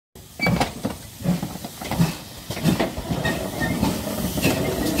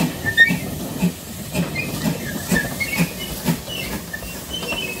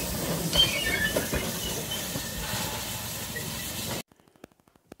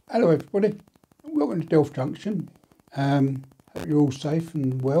Hello everybody, welcome to Delft Junction. Hope you're all safe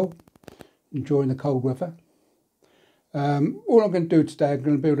and well, enjoying the cold weather. All I'm going to do today, I'm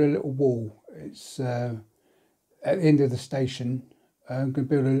going to build a little wall. It's at the end of the station. I'm going to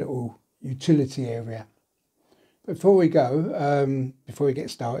build a little utility area. Before we go, before we get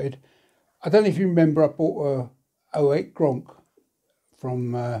started, I don't know if you remember I bought a 08 Gronk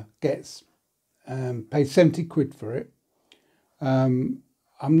from Getz, paid 70 quid for it.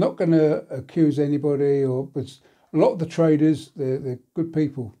 I'm not going to accuse anybody, but a lot of the traders, they're good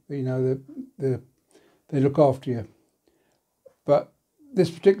people, you know, they look after you. But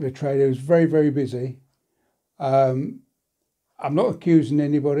this particular trader is very, very busy. I'm not accusing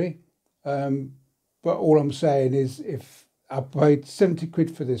anybody, but all I'm saying is if I paid 70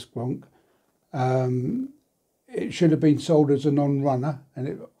 quid for this Gronk, it should have been sold as a non-runner,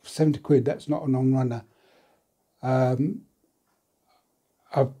 and 70 quid, that's not a non-runner.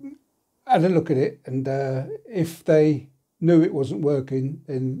 I've had a look at it, and if they knew it wasn't working,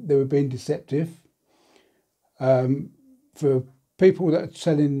 then they were being deceptive. For people that are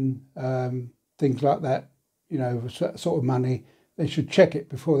selling things like that, you know, that sort of money, they should check it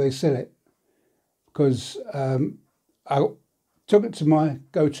before they sell it. Because I took it to my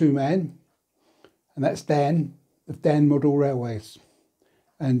go-to man, and that's Dan, of Dan Model Railways.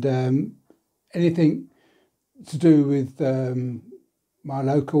 And anything to do with my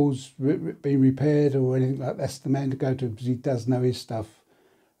locals being repaired or anything like that's the man to go to, because he does know his stuff.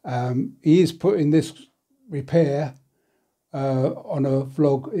 He is putting this repair on a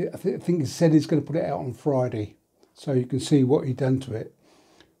vlog. I think he said he's going to put it out on Friday, so you can see what he done to it.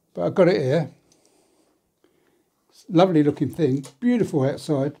 But I've got it here. It's a lovely looking thing, beautiful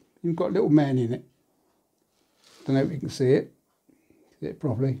outside. You've got a little man in it. Don't know if you can see it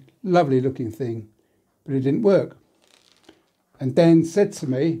properly. Lovely looking thing, but it didn't work. And Dan said to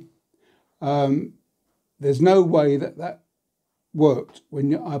me, there's no way that worked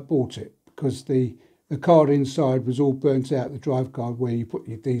when I bought it, because the card inside was all burnt out, the drive card where you put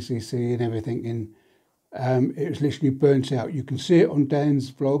your DCC and everything in. It was literally burnt out. You can see it on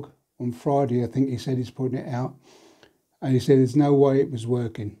Dan's vlog on Friday. I think he said he's putting it out. And he said there's no way it was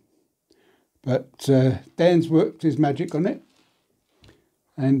working. But Dan's worked his magic on it,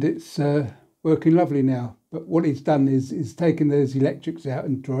 and it's working lovely now. But what he's done is he's taken those electrics out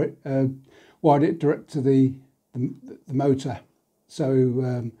and wired it direct to the motor.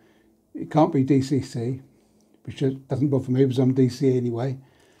 So it can't be DCC, which doesn't bother me because I'm DC anyway.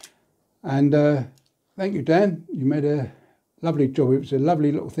 And thank you, Dan. You made a lovely job. It was a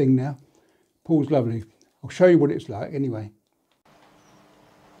lovely little thing now. Paul's lovely. I'll show you what it's like anyway.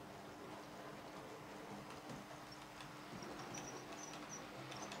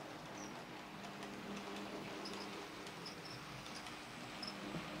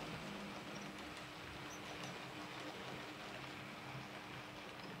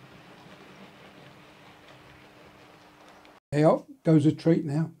 Here goes a treat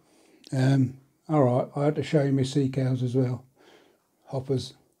now. All right, I had to show you my sea cows as well.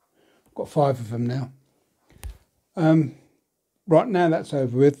 Hoppers. I've got 5 of them now. Right now that's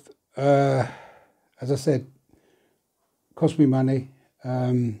over with. As I said, cost me money.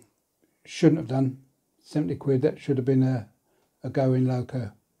 Shouldn't have done. 70 quid, that should have been a going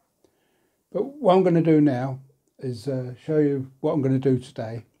loco. But what I'm going to do now is show you what I'm going to do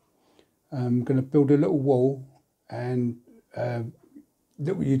today. I'm going to build a little wall and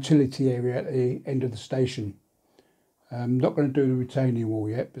little utility area at the end of the station. I'm not going to do the retaining wall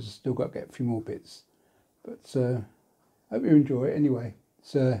yet, because I've still got to get a few more bits. But hope you enjoy it anyway.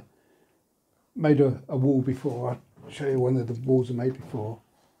 It's made a wall before. I'll show you one of the walls I made before.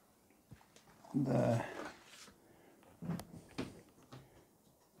 And,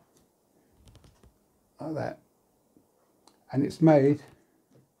 like that. And it's made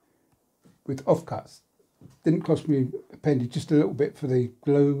with offcuts. Didn't cost me a penny, just a little bit for the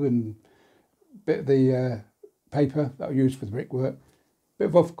glue and a bit of the paper that I used for the brickwork.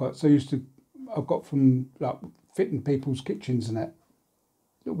 Bit of offcuts I've got from like fitting people's kitchens and that.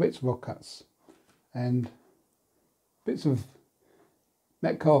 Little bits of offcuts and bits of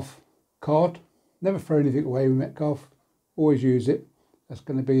Metcalf card. Never throw anything away with Metcalf. Always use it. That's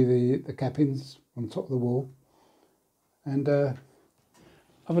going to be the cappings on top of the wall. And other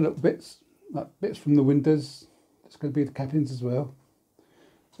little bits. Like bits from the windows, that's going to be the cappings as well.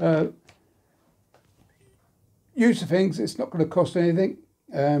 Use the things, it's not going to cost anything.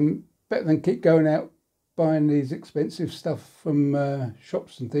 Better than keep going out buying these expensive stuff from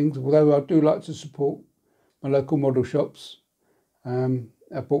shops and things, although I do like to support my local model shops.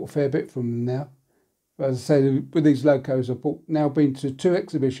 I've bought a fair bit from them now. But as I say, with these locos, I've now been to 2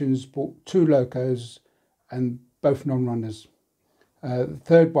 exhibitions, bought 2 locos, and both non-runners. The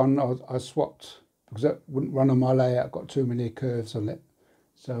third one I swapped because that wouldn't run on my layout, got too many curves on it.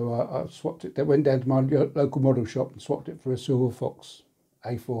 So I swapped it. That went down to my local model shop and swapped it for a Silver Fox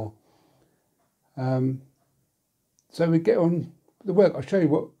A4. So we get on with the work. I'll show you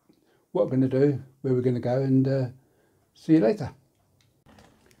what I'm going to do, where we're going to go, and see you later.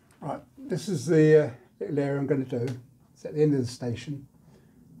 Right, this is the little area I'm going to do. It's at the end of the station.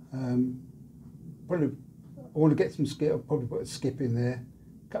 Probably I want to get some skip. I'll probably put a skip in there,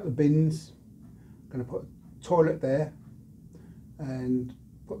 a couple of bins. I'm going to put a toilet there, and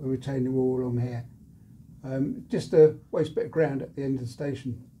put the retaining wall on here. Just a waste bit of ground at the end of the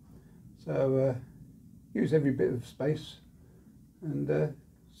station. So use every bit of space and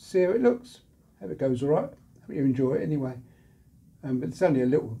see how it looks. Hope it goes all right. Hope you enjoy it anyway. But it's only a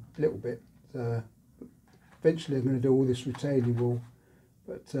little bit. Eventually I'm going to do all this retaining wall.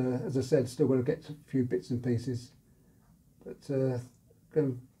 But as I said, still got to get a few bits and pieces. But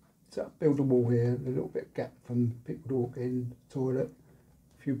going to build a wall here, a little bit gap from people to walk in, toilet,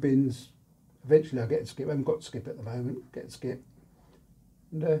 a few bins. Eventually I'll get a skip. I haven't got a skip at the moment. Get a skip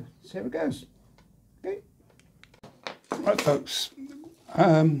and see how it goes. Okay. Right, folks.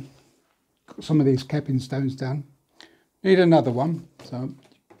 Got some of these capping stones down. Need another one. So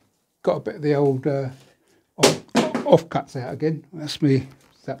got a bit of the old offcuts out again. That's me.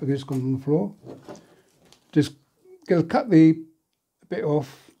 That just gone on the floor. Just gonna cut the bit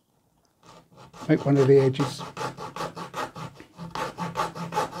off. Make one of the edges.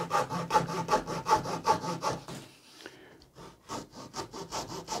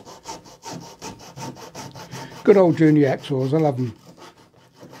 Good old junior hacksaws, I love them.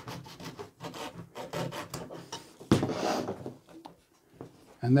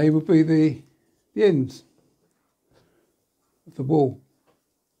 And they would be the ends of the wall.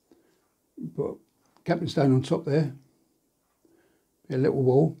 Put capping stone on top there. Be a little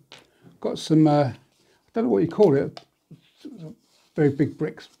wall. Got some, I don't know what you call it, very big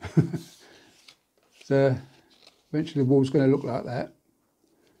bricks. So eventually the wall's going to look like that.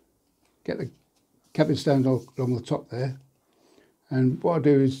 Get the capping stone along the top there. And what I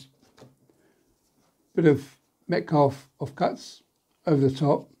do is a bit of Metcalfe offcuts over the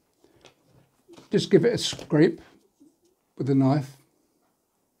top. Just give it a scrape with a knife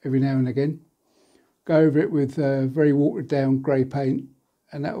every now and again. Go over it with very watered down grey paint,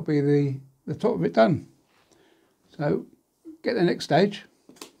 and that will be the top of it done. So get the next stage.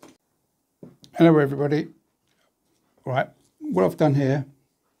 Hello everybody. Right, what I've done here,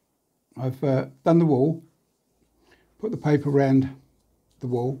 I've done the wall, put the paper around the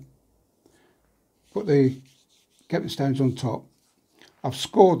wall, put the capping stones on top. I've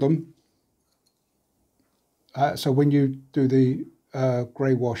scored them, so when you do the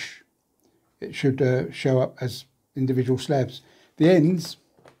grey wash, it should show up as individual slabs. The ends,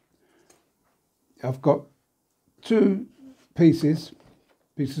 I've got 2 pieces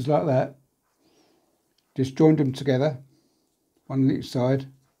like that, just joined them together, one on each side,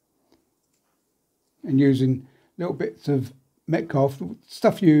 and using little bits of Metcalfe,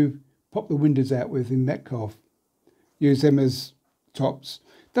 stuff you pop the windows out with in Metcalfe. Use them as tops.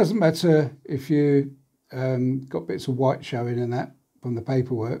 Doesn't matter if you got bits of white showing and that from the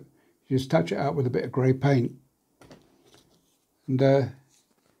paperwork. You just touch it up with a bit of grey paint and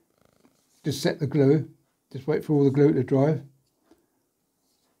just set the glue. Just wait for all the glue to dry.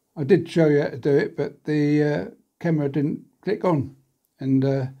 I did show you how to do it, but the camera didn't click on, and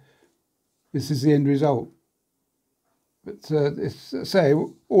this is the end result. But it's, say,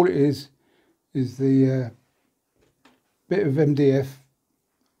 all it is the bit of MDF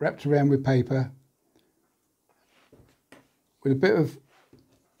wrapped around with paper with a bit of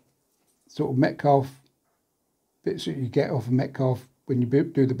sort of Metcalfe, bits that you get off of Metcalfe when you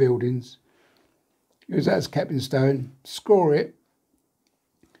do the buildings. Use that as capping stone, score it,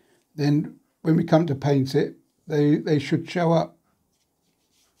 then when we come to paint it, they should show up.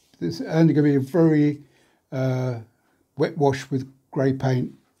 It's only going to be a very wet wash with grey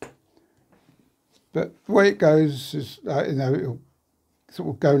paint. But the way it goes is, you know, it'll sort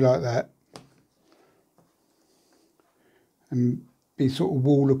of go like that and be sort of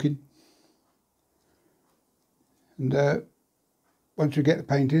wall looking. And once you get it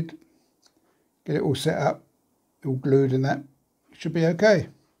painted, get it all set up, all glued and that, it should be okay.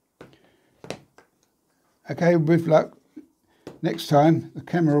 Okay, with luck, next time the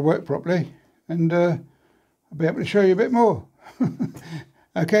camera will work properly and I'll be able to show you a bit more.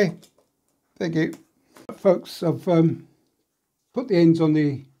 Okay, thank you. Folks, I've put the ends on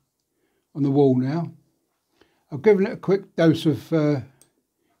the wall now. I've given it a quick dose of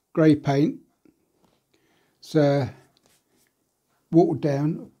grey paint. It's watered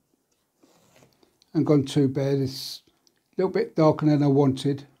down and gone too bad. It's a little bit darker than I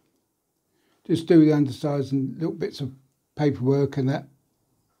wanted. Just do the undersides and little bits of paperwork and that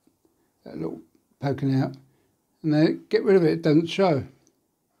little poking out, and then get rid of it. It doesn't show.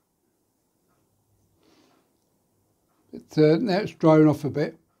 But now it's drying off a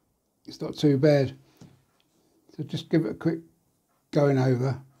bit. It's not too bad. So just give it a quick going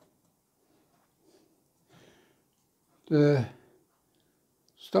over.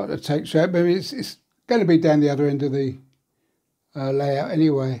 Start to take shape. Maybe it's going to be down the other end of the layout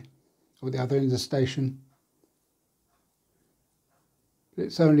anyway, or the other end of the station. But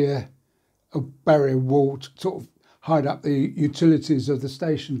it's only a barrier wall to sort of hide up the utilities of the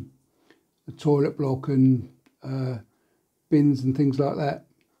station, the toilet block and bins and things like that.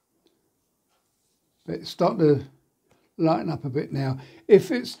 But it's starting to lighten up a bit now.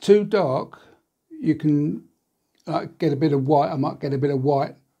 If it's too dark, you can get a bit of white. I might get a bit of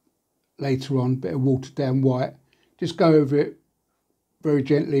white later on, a bit of watered down white. Just go over it very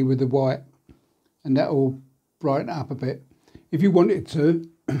gently with the white, and that will brighten it up a bit. If you wanted to,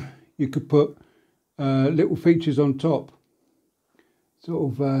 you could put little features on top,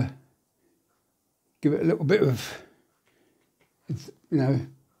 sort of give it a little bit of,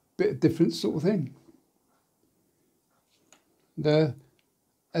 bit of different sort of thing. And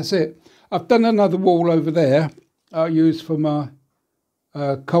that's it. I've done another wall over there I use for my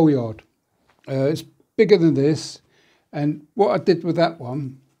coal yard. It's bigger than this, and what I did with that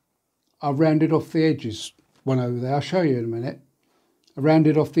one, I rounded off the edges. One over there, I'll show you in a minute. I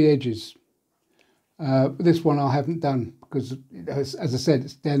rounded off the edges. This one I haven't done because, as I said,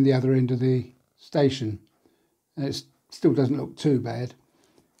 it's down the other end of the station, and it still doesn't look too bad.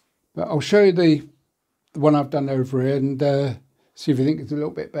 But I'll show you the one I've done over here and see if you think it's a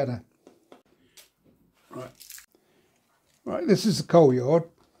little bit better. Right, this is the coal yard.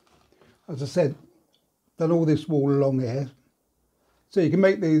 As I said, done all this wall along here. So you can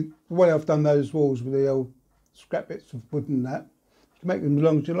make the way I've done those walls with the old scrap bits of wood and that, you can make them as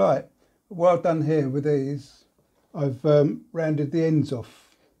long as you like. But what I've done here with these, I've rounded the ends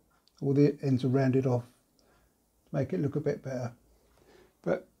off. All the ends are rounded off to make it look a bit better.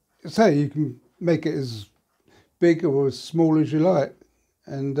 But say you can make it as big or as small as you like,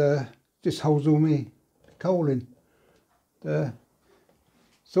 and just holds all my coal in.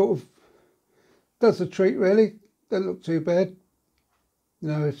 Sort of does the treat really. Doesn't look too bad.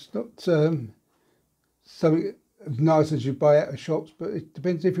 No, it's not something as nice as you buy out of shops, but it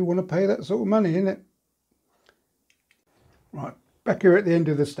depends if you want to pay that sort of money, innit? Right, back here at the end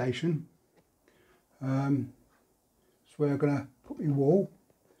of the station. That's where I'm going to put my wall.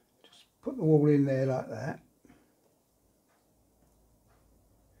 Just put the wall in there like that.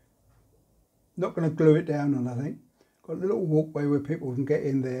 Not going to glue it down or nothing. Got a little walkway where people can get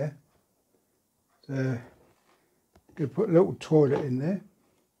in there. So, I'm going to put a little toilet in there.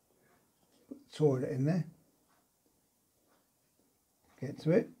 Put the toilet in there. Get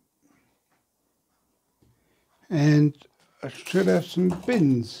to it. And I should have some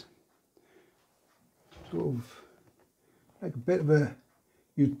bins. Sort of like a bit of a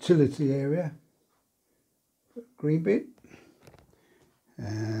utility area. Put a green bin.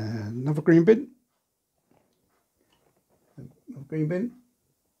 And another green bin. Another green bin.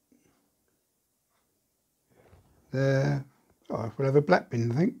 There. Oh, we'll have a black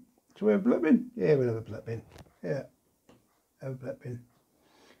bin, I think. Should we have a black bin? Yeah, we'll have a black bin. Yeah, have a black bin.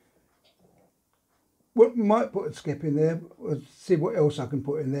 What might put a skip in there. We'll see what else I can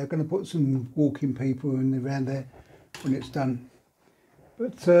put in there. I'm going to put some walking people in around there when it's done.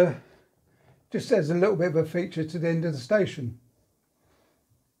 But just adds a little bit of a feature to the end of the station.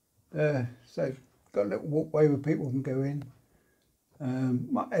 So got a little walkway where people can go in.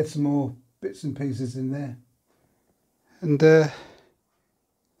 Might add some more bits and pieces in there, and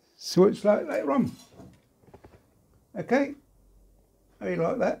see what it's like later on. Okay, how you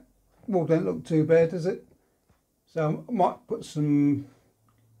like that? Wall don't look too bad, does it? So I might put some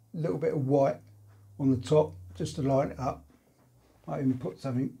little bit of white on the top just to line it up. Might even put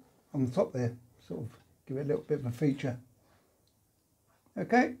something on the top there, sort of give it a little bit of a feature.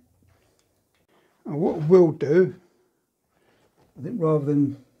 Okay. And what we'll do, I think rather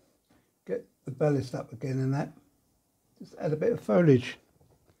than get the ballast up again and that, just add a bit of foliage.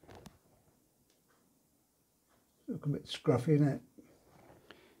 Look a bit scruffy, isn't it?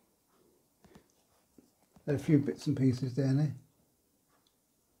 Add a few bits and pieces down there.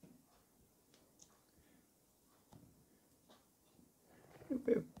 A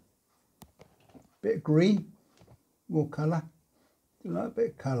bit of green. More colour. Do you like a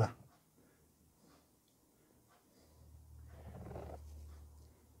bit of colour?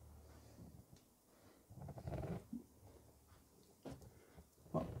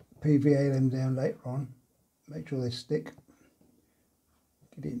 I'll PVA them down later on. Make sure they stick.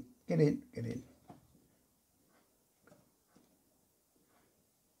 Get in, get in, get in.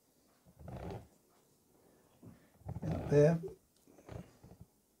 Out there.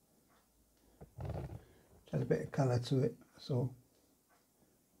 Add a bit of colour to it, that's all.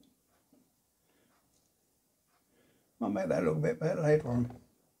 Might make that look a bit better later on,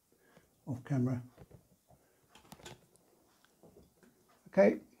 off camera.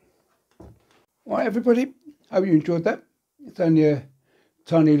 Okay. Right, everybody, hope you enjoyed that. It's only a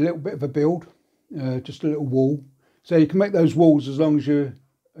tiny little bit of a build, just a little wall. So you can make those walls as long as you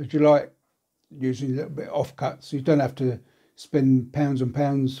like, using a little bit of offcut, so you don't have to spend pounds and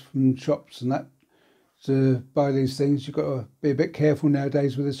pounds from shops and that to buy these things. You've got to be a bit careful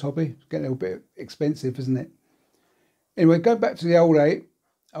nowadays with this hobby. It's getting a little bit expensive, isn't it? Anyway, go back to the old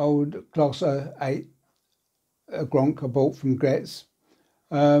Class 8 Gronk I bought from Gretz.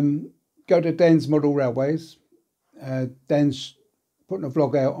 Go to Dan's Model Railways. Dan's putting a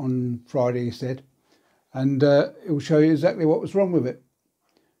vlog out on Friday, he said, and it will show you exactly what was wrong with it.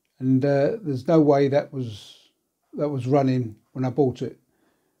 And there's no way that was running when I bought it.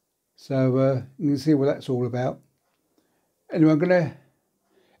 So you can see what that's all about. Anyway, I'm going to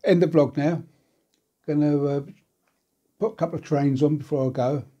end the vlog now. Going to put a couple of trains on before I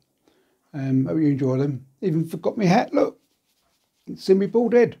go. Hope you enjoy them. Even forgot my hat, look. You can see me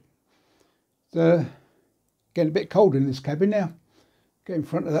bald head. It's getting a bit cold in this cabin now. Get in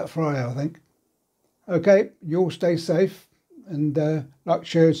front of that fryer, I think. Okay, you all stay safe. And like,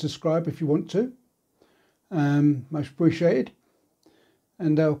 share and subscribe if you want to. Much appreciated.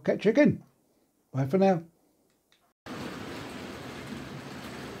 And I'll catch you again. Bye for now.